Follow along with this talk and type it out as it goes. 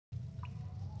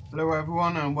Hello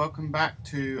everyone and welcome back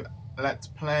to Let's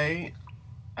Play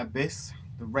Abyss,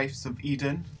 the Wraiths of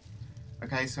Eden.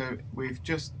 Okay, so we've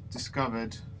just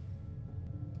discovered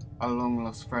our long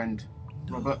lost friend,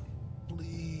 Robert.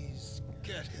 Please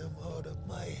get him out of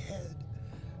my head.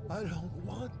 I don't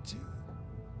want to.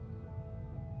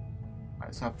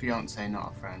 It's our fiance, not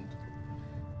our friend.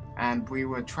 And we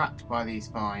were trapped by these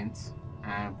vines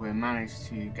and we managed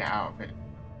to get out of it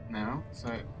now.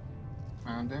 So,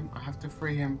 found him. I have to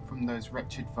free him from those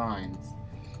wretched vines.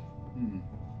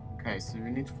 Okay, so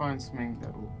we need to find something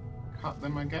that will cut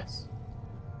them, I guess.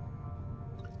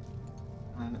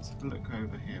 And let's have a look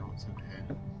over here. What's over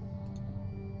here?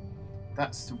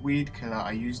 That's the weed killer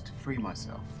I used to free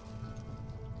myself.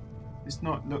 This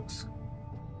knot looks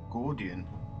Gordian.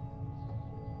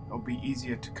 It'll be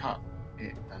easier to cut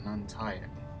it than untie it.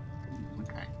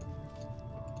 Okay.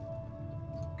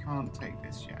 Can't take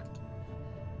this yet.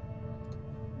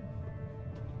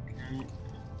 Okay.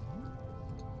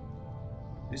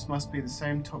 This must be the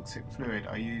same toxic fluid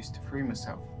I used to free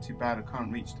myself. Too bad I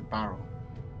can't reach the barrel.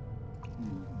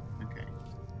 Okay.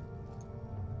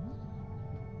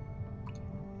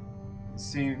 It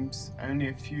seems only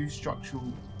a few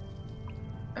structural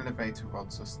elevator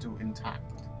rods are still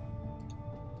intact.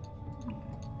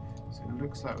 So it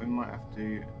looks like we might have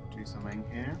to do something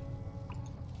here.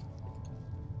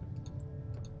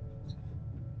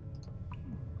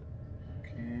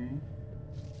 Okay.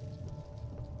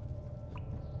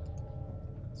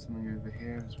 Something over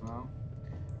here as well.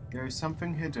 There is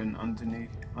something hidden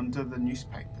under the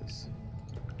newspapers.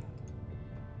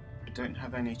 I don't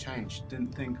have any change.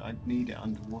 Didn't think I'd need it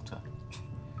underwater.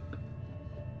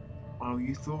 Well,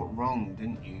 you thought wrong,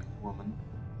 didn't you, woman?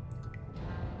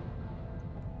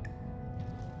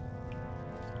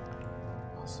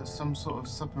 Oh, so some sort of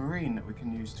submarine that we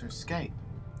can use to escape.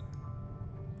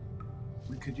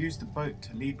 We could use the boat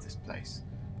to leave this place.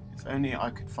 If only I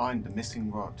could find the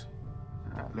missing rod.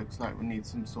 Looks like we need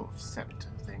some sort of scepter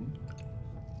thing.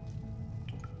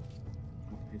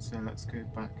 Okay, so let's go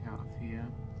back out of here.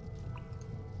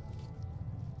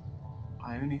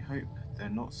 I only hope they're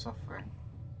not suffering.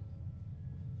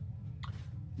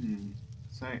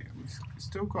 So we've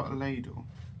still got a ladle.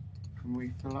 Can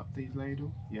we fill up the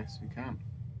ladle? Yes, we can.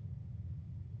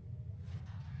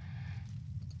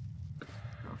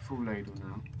 Got a full ladle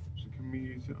now. So can we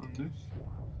use it on this?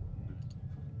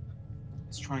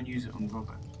 Let's try and use it on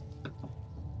Robert.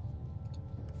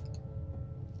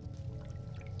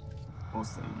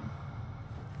 Awesome.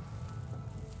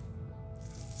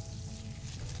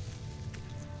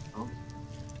 Oh.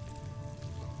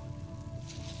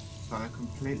 So I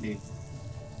completely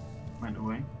went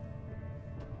away.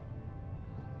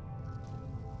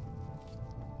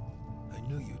 I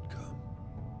knew you'd come,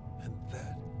 and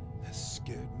that has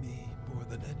scared me more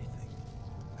than anything.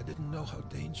 I didn't know how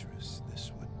dangerous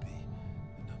this would be,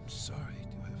 and I'm sorry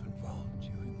to have involved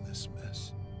you in this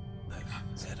mess. I've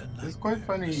had a nightmare. It's quite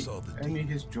funny, Saw the only demon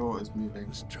his jaw is moving.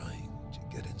 was trying to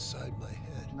get inside my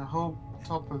head. And the whole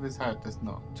top of his head does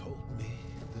not. Told me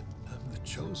that I'm the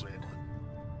chosen one.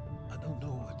 I don't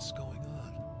know what's going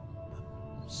on.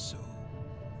 I'm so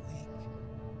weak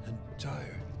and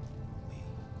tired. We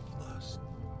must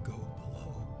go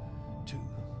below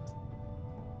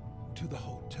to the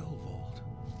hotel vault.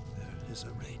 There is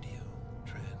a radio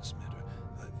transmitter.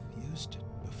 I've used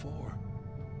it before.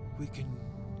 We can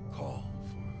call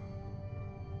for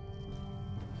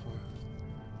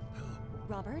help.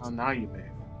 Robert? Oh, now you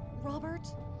move. Robert?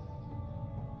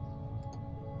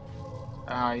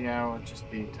 Yeah, I'll just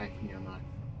be taking your knife.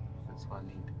 That's what I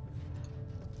need.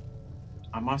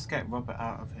 I must get Robert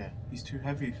out of here. He's too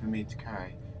heavy for me to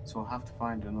carry, so I'll have to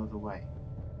find another way.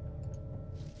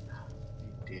 Oh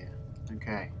dear.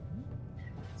 Okay.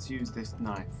 Let's use this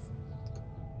knife.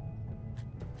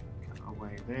 Cut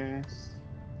away this.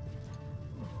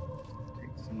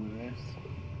 Take some of this.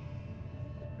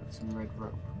 Got some red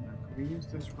rope. Now, can we use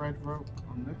this red rope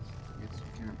on this? Yes,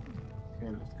 we can. Okay,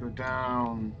 let's go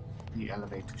down the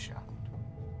elevator shaft.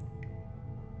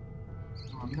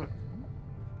 Oh look,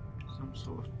 some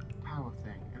sort of power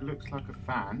thing. It looks like a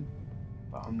fan,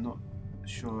 but I'm not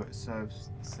sure it serves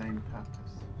the same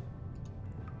purpose.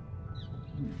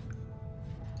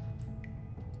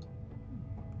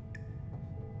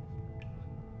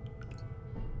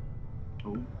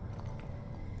 Oh.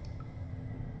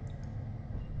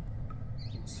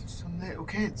 Some little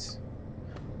kids.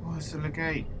 Oh, it's a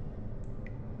legate.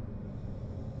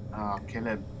 Ah, kill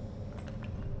him.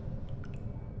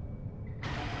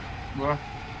 What?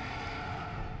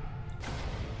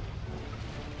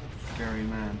 Scary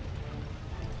man.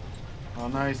 Oh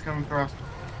no, he's coming for us.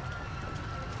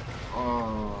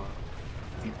 Oh,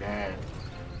 he dead.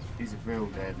 He's a real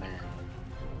dead man.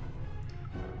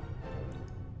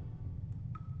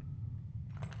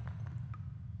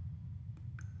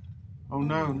 Oh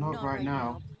no, not right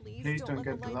now. Please don't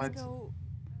get the lights. Go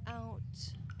out.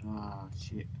 Ah,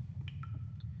 shit.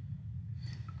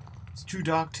 It's too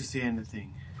dark to see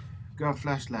anything. Got a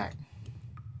flashlight.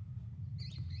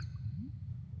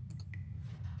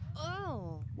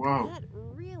 Oh, Whoa. that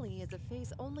really is a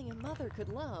face only a mother could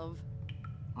love.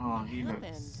 Oh, What he happened?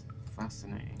 looks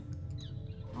fascinating.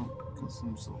 Oh, got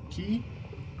some sort of key.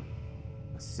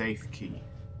 A safe key.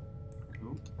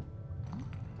 Cool.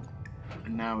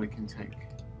 And now we can take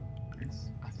this.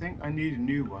 I think I need a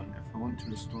new one if I want to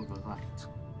restore the light.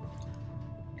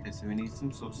 Okay, so we need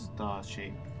some sort of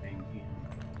star-shaped thing here.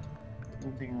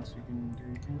 Anything else we can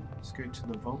do here? Let's go to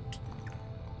the vault.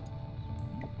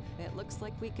 It looks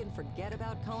like we can forget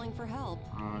about calling for help.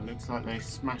 Looks like they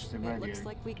smashed the radio. It looks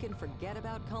like we can forget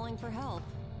about calling for help.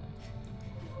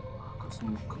 Got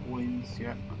some coins,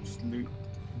 yeah. I'll just loot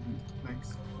the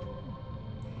place.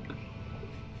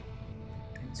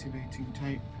 Insulating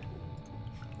tape.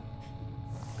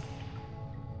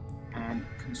 And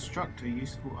construct a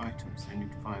useful item. So I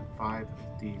need to find 5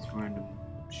 of these random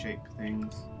shaped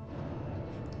things.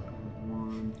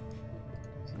 1.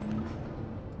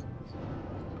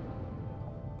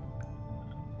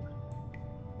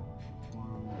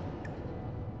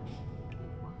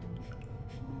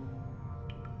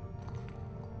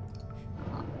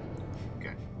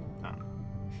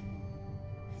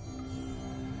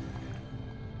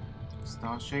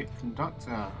 Star-shaped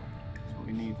conductor. That's what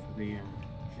we need for the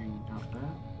thing out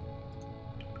there.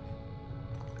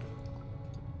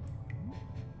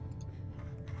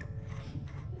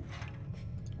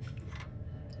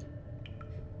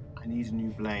 I need a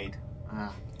new blade.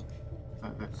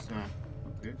 That's not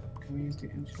good. Can we use the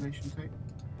insulation tape?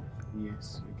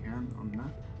 Yes, we can on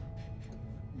that.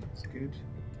 That's good.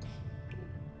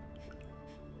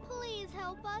 Please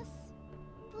help us.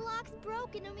 The lock's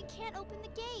broken and we can't open the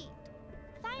gate.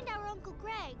 Find our Uncle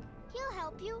Greg. He'll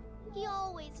help you. He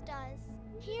always does.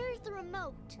 Here's the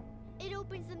remote. It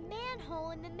opens the manhole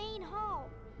in the main hall.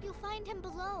 You'll find him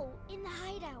below, in the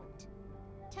hideout.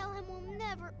 Tell him we'll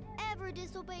never, ever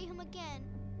disobey him again.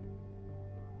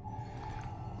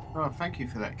 Oh, thank you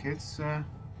for that, kids.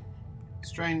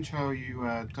 Strange how you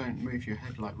don't move your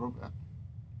head like Robert.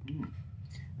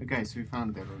 Okay, so we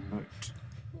found the remote,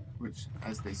 which,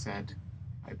 as they said,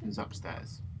 opens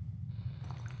upstairs.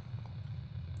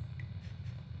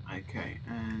 Okay,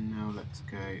 and now let's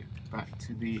go back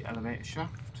to the elevator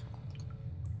shaft.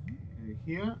 Go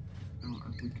here. Oh,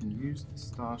 we can use the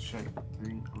star-shaped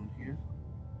thing on here.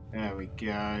 There we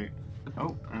go.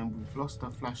 Oh, and we've lost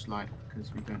our flashlight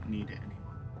because we don't need it anymore.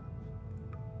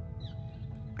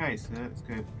 Okay, so let's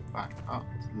go back up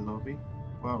to the lobby.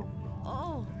 Whoa.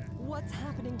 Oh, what's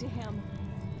happening to him?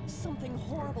 Something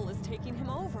horrible is taking him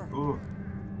over. Oh.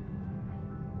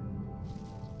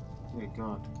 Dear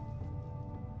God.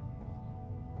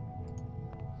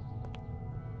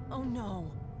 Oh no,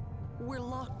 we're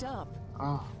locked up.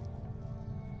 Ah.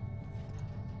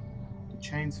 The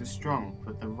chains are strong,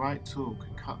 but the right tool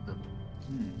could cut them.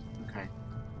 Okay.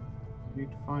 We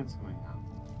need to find something now.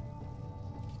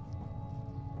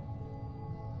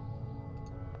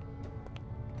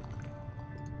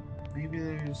 Maybe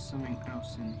there is something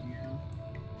else in here.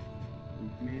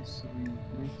 We've missed something.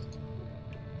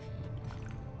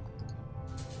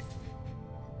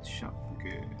 It's shut for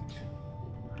good.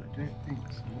 I don't think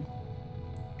so.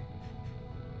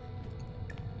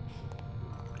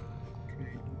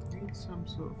 Okay, we need some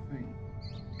sort of thing.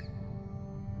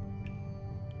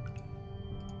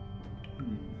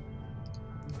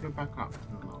 Let's go back up to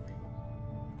the lobby.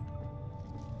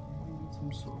 We need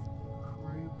some sort of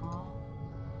crowbar.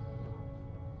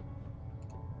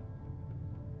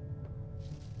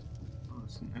 Oh,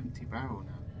 it's an empty barrel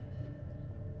now.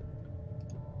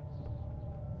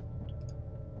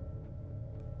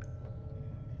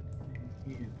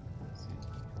 Here, that's it.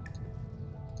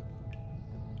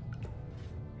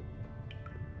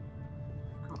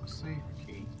 I've got a safe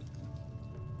key.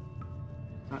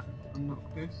 Does that unlock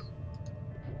this?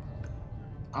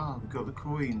 Ah, we've got the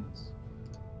coins.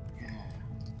 Yeah.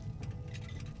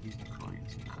 Use the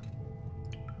coins now.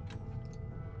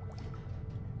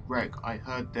 Greg, I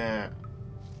heard the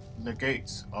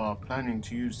gates are planning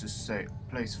to use this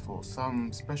place for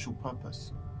some special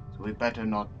purpose. So we better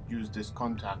not use this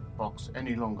contact box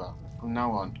any longer. From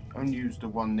now on, only use the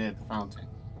one near the fountain.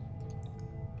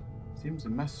 Seems the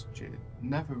message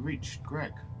never reached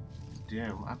Greg.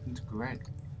 Dear, what happened to Greg?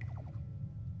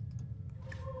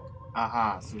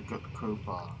 Aha, so we've got the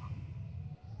crowbar.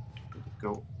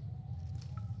 Go.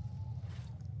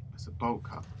 It's a bolt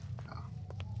cutter.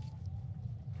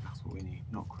 That's what we need,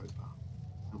 not crowbar.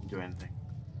 Doesn't do anything.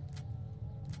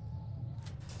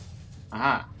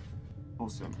 Aha!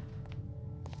 Awesome.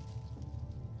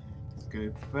 Let's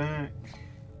go back.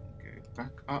 Go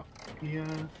back up here.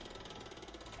 And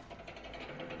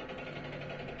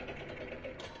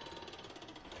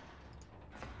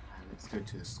let's go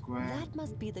to the square. That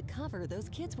must be the cover those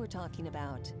kids were talking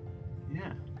about.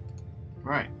 Yeah.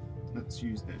 Right. Let's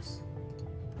use this.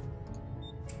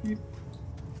 Yep.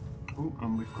 Oh,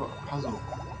 and we've got a puzzle.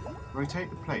 Rotate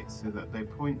the plates so that they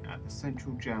point at the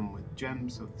central gem with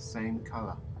gems of the same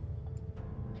colour.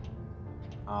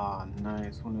 Ah, no,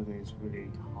 it's one of those really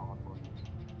hard ones.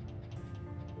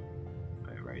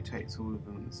 But it rotates all of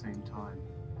them at the same time.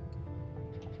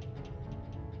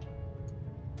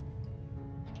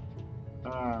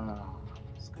 Ah,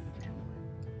 it's going to be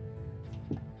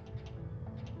annoying.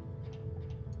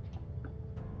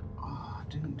 Ah, I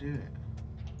didn't do it.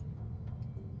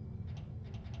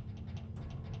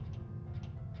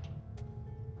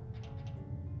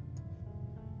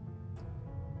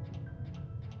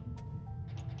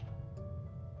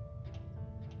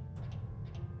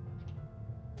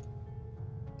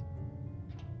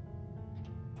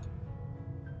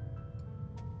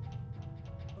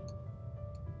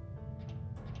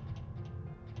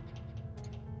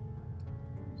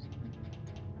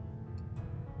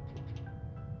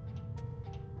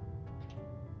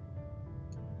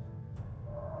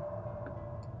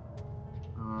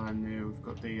 And we've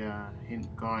got the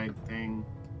hint guide thing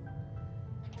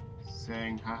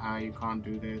saying, haha, you can't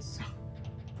do this.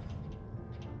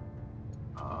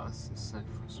 Oh, this is so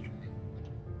frustrating.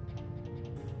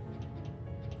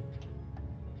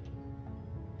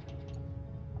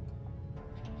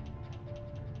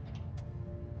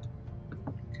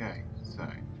 Okay, so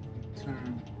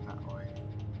turn that way.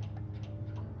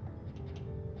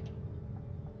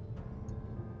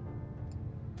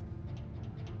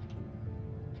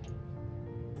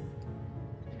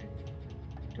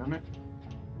 Done it?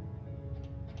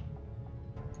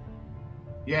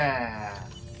 Yeah!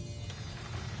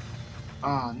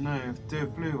 Oh no, I have to do a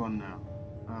blue one now.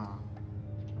 Oh.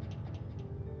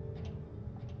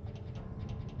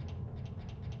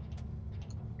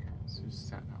 Okay, so just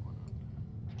set that one up.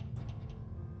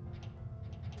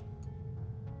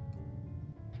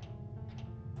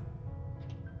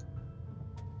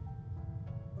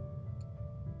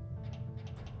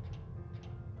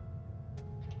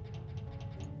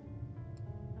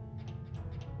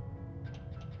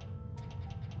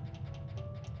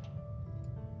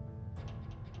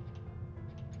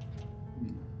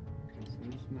 Okay, so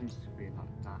this needs to be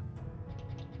like that.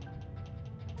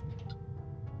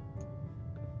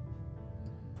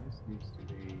 This needs to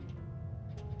be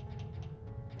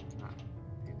that.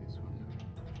 Be this one now.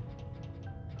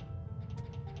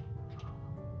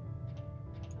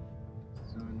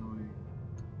 So annoying.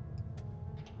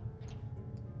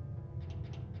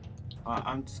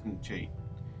 I'm just gonna cheat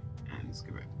and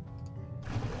skip it.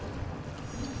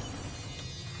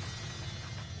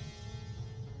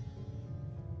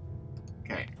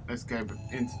 Okay, let's go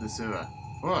into the sewer.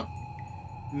 Whoa!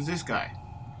 Who's this guy?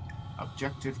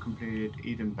 Objective completed,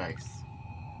 Eden Base.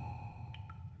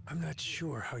 I'm not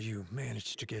sure how you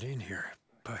managed to get in here,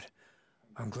 but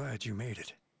I'm glad you made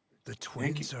it. The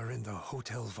twins are in the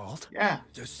hotel vault? Yeah.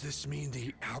 Does this mean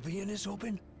the Albion is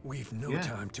open? We've no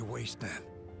time to waste then.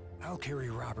 I'll carry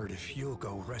Robert if you'll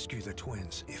go rescue the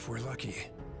twins. If we're lucky,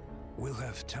 we'll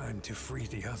have time to free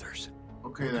the others.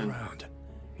 Okay Look then. around.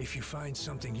 If you find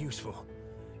something useful,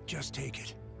 just take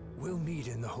it. We'll meet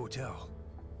in the hotel.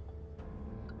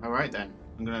 Alright then,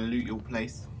 I'm gonna loot your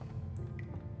place.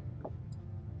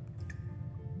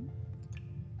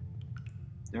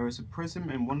 There is a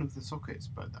prism in one of the sockets,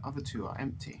 but the other two are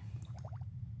empty.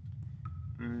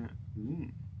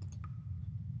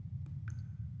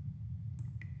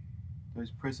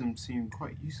 Those prisms seem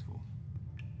quite useful.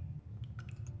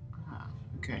 Ah,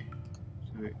 okay.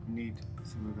 So we need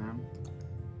some of them.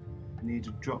 I need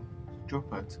a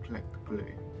dropper to collect the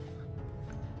glue.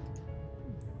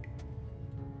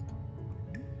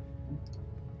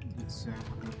 Let's have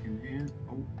a look in here.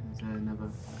 Oh, there's another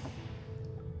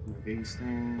one of these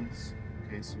things.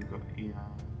 Okay, so we've got a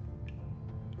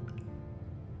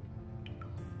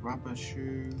rubber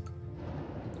shoe.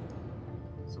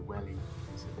 It's a welly,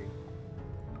 basically.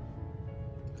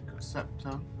 We've got a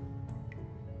scepter.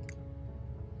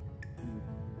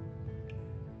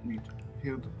 Need to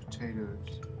peel the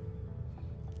potatoes.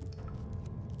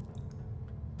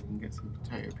 We can get some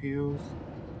potato peels.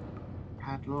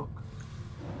 Padlock.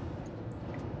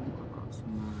 I've got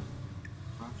some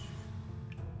brush.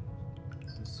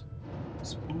 This is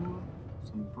spool.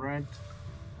 bread.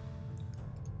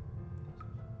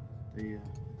 The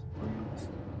bread,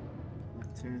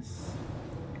 lettuce,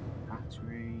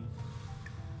 battery,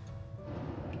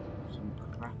 some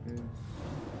crackers,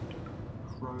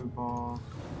 crowbar.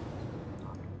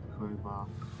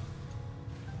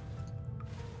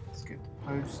 Let's get the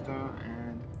poster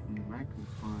and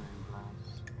magnifying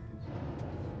glass.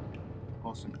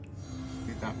 Awesome.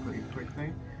 Did that pretty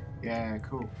quickly. Yeah,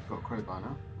 cool. Got a crowbar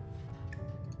now.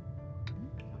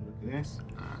 Have a look at this.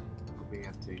 Probably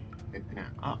have to open it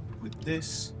up with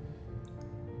this.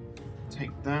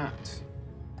 Take that.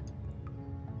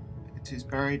 It is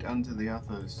buried under the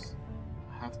others.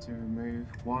 I have to remove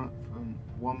one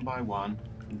by one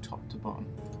from top to bottom.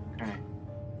 Okay.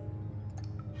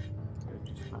 So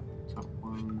just like the top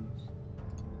ones.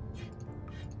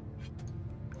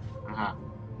 Aha.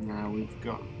 Now we've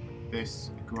got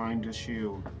this grinder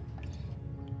shield.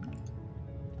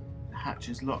 The hatch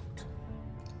is locked.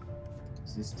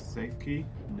 Is this the safe key?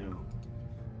 No.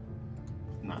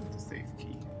 It's not the safe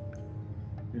key.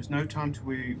 There's no time to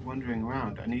be wandering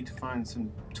around. I need to find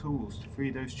some tools to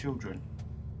free those children.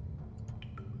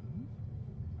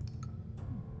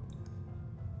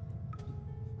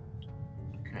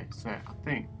 Okay, so I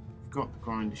think we've got the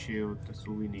grinder shield. That's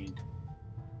all we need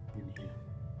in here.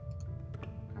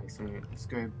 Okay, so let's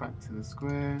go back to the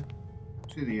square,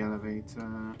 to the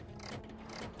elevator.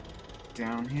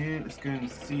 Down here, let's go and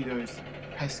see those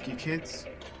pesky kids.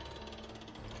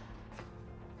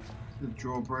 The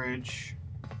drawbridge,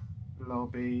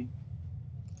 lobby.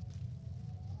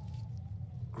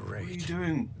 Great. What are you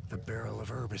doing? The barrel of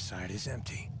herbicide is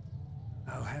empty.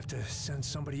 I'll have to send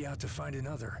somebody out to find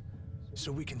another,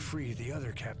 so we can free the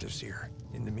other captives here.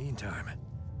 In the meantime,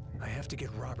 I have to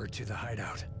get Robert to the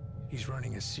hideout. He's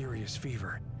running a serious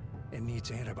fever and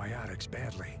needs antibiotics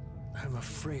badly. I'm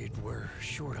afraid we're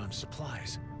short on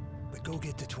supplies, but go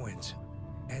get the twins,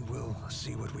 and we'll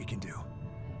see what we can do.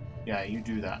 Yeah, you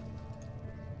do that.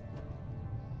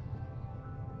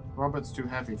 Robert's too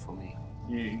heavy for me.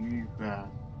 You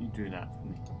do that for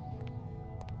me.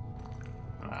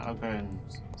 Alright, I'll go and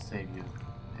save you,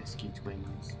 pesky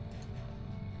twins.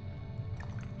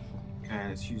 Okay,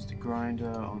 let's use the grinder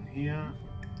on here.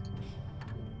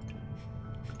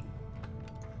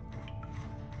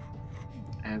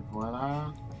 And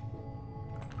voila.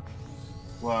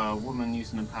 Well, a woman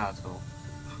using a power tool.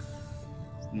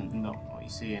 It's not what you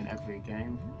see in every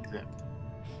game, is it?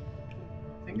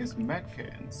 I think there's a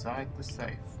medkit inside the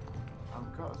safe.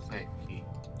 I've got a safe key.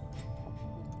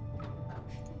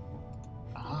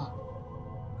 Ah,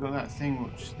 got that thing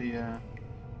which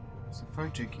it's a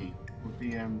photo key with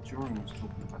the drawing was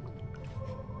talking about.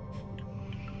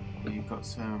 You've got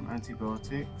some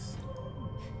antibiotics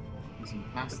and some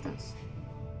plasters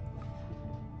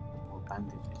or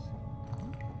bandages.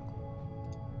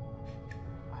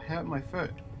 I hurt my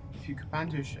foot. If you could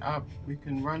bandage up, we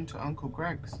can run to Uncle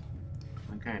Greg's.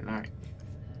 Okay, right.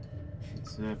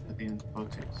 Let's put the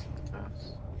antibiotics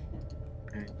first.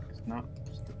 Okay, it's not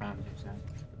just the bandage then.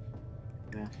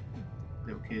 There,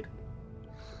 little kid.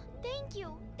 Thank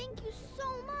you so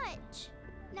much.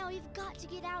 Now we've got to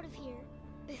get out of here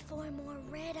before more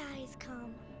red eyes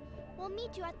come. We'll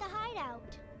meet you at the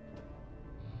hideout.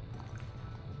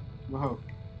 Whoa,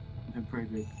 they're pretty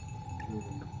big.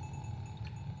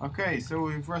 Okay, so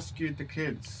we've rescued the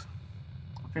kids.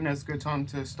 I think that's a good time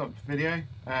to stop the video.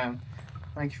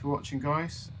 Thank you for watching,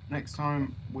 guys. Next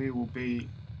time we will be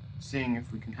seeing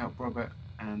if we can help Robert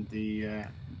and the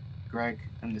Greg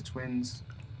and the twins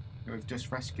that we've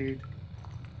just rescued,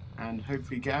 and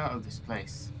hopefully get out of this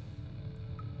place.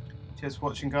 Cheers for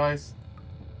watching, guys.